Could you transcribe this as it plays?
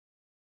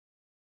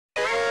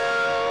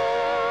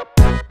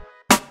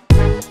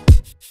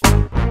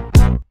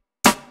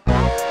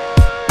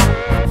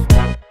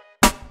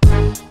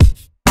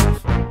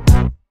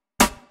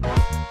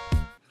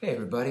Hey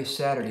everybody,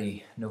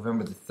 Saturday,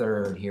 November the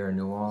 3rd here in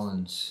New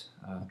Orleans.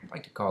 I'd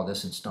like to call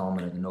this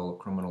installment of the NOLA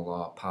Criminal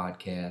Law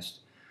Podcast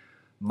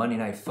Monday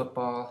Night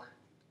Football,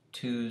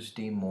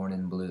 Tuesday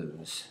Morning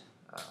Blues.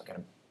 Got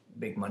a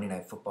big Monday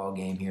Night Football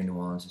game here in New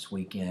Orleans this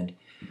weekend,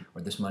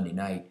 or this Monday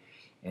night,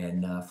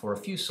 and for a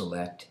few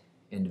select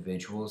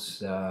individuals,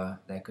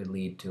 that could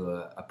lead to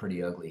a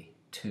pretty ugly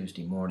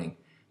Tuesday morning.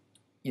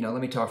 Let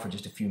me talk for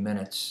just a few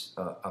minutes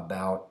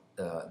about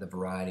the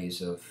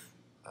varieties of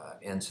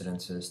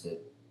incidences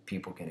that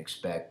people can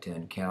expect to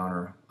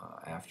encounter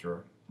after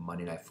a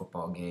Monday Night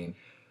Football game.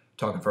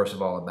 Talking first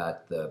of all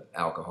about the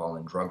alcohol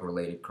and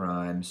drug-related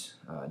crimes,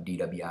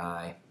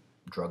 DWI,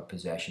 drug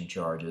possession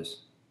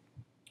charges.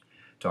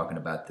 Talking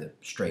about the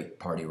straight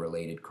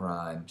party-related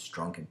crimes,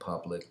 drunk in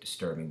public,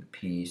 disturbing the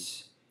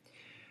peace.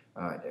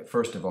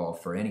 First of all,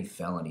 for any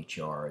felony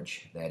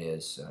charge, that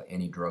is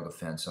any drug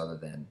offense other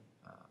than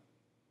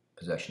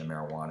possession of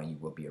marijuana, you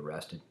will be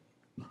arrested.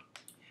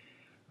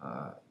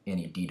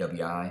 Any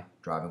DWI,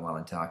 driving while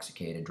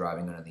intoxicated,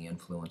 driving under the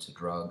influence of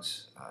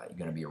drugs, you're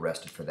going to be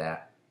arrested for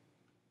that.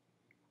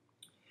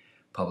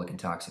 Public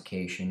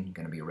intoxication, you're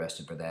going to be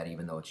arrested for that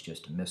even though it's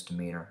just a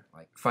misdemeanor.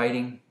 Like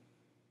fighting,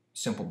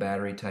 simple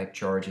battery type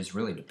charges,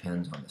 really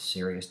depends on the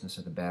seriousness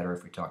of the battery.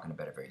 If we're talking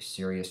about a very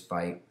serious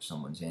fight,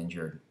 someone's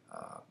injured,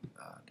 a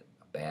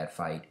bad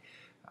fight,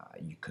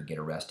 you could get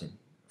arrested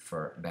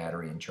for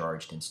battery and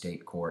charged in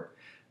state court.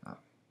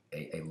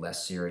 A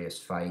less serious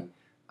fight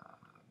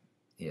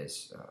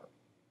is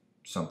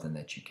something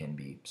that you can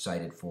be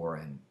cited for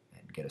and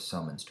get a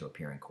summons to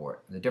appear in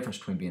court. The difference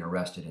between being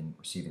arrested and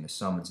receiving a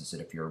summons is that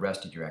if you're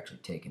arrested, you're actually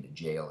taken to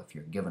jail. If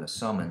you're given a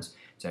summons,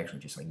 it's actually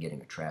just like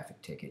getting a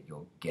traffic ticket.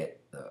 You'll get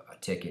a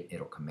ticket.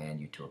 It'll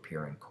command you to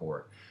appear in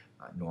court,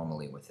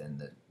 normally within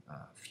the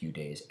few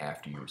days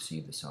after you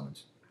receive the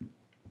summons.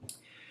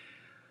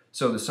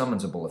 So the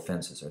summonsable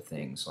offenses are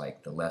things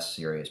like the less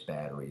serious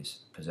batteries,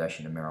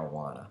 possession of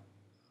marijuana,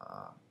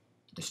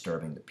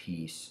 disturbing the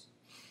peace,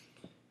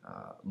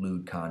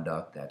 lewd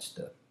conduct, that's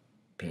the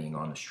peeing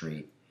on the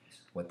street.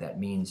 What that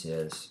means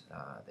is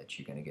that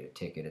you're going to get a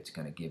ticket. It's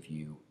going to give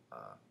you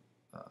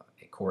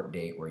a court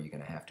date where you're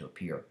going to have to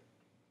appear.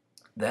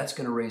 That's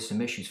going to raise some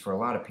issues for a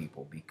lot of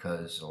people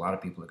because a lot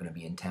of people are going to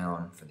be in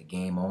town for the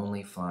game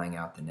only, flying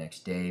out the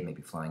next day,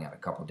 maybe flying out a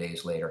couple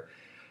days later.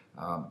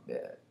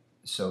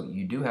 So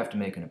you do have to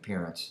make an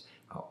appearance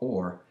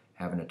or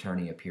have an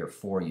attorney appear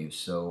for you.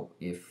 So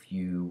if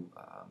you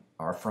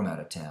are from out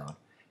of town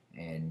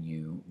and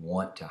you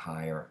want to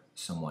hire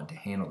someone to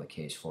handle the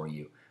case for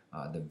you,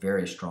 the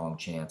very strong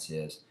chance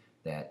is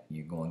that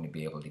you're going to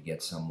be able to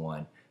get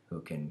someone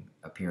who can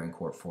appear in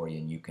court for you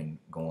and you can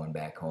go on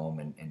back home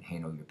and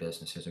handle your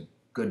business. There's a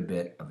good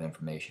bit of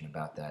information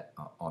about that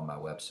on my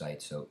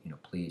website, so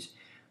please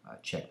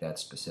check that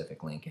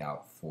specific link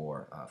out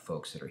for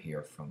folks that are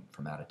here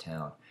from out of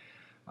town.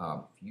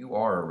 If you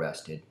are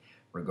arrested,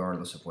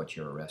 regardless of what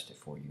you're arrested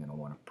for, you're going to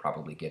want to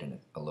probably get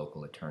a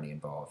local attorney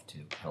involved to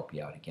help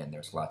you out. Again,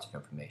 there's lots of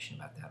information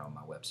about that on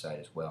my website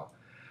as well.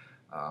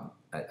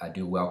 I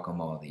do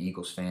welcome all the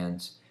Eagles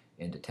fans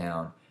into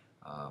town.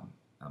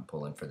 I'm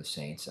pulling for the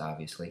Saints,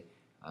 obviously,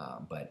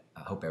 but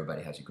I hope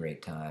everybody has a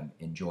great time.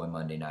 Enjoy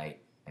Monday night,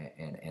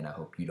 and I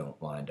hope you don't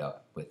wind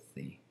up with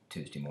the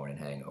Tuesday morning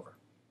hangover.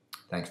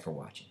 Thanks for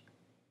watching.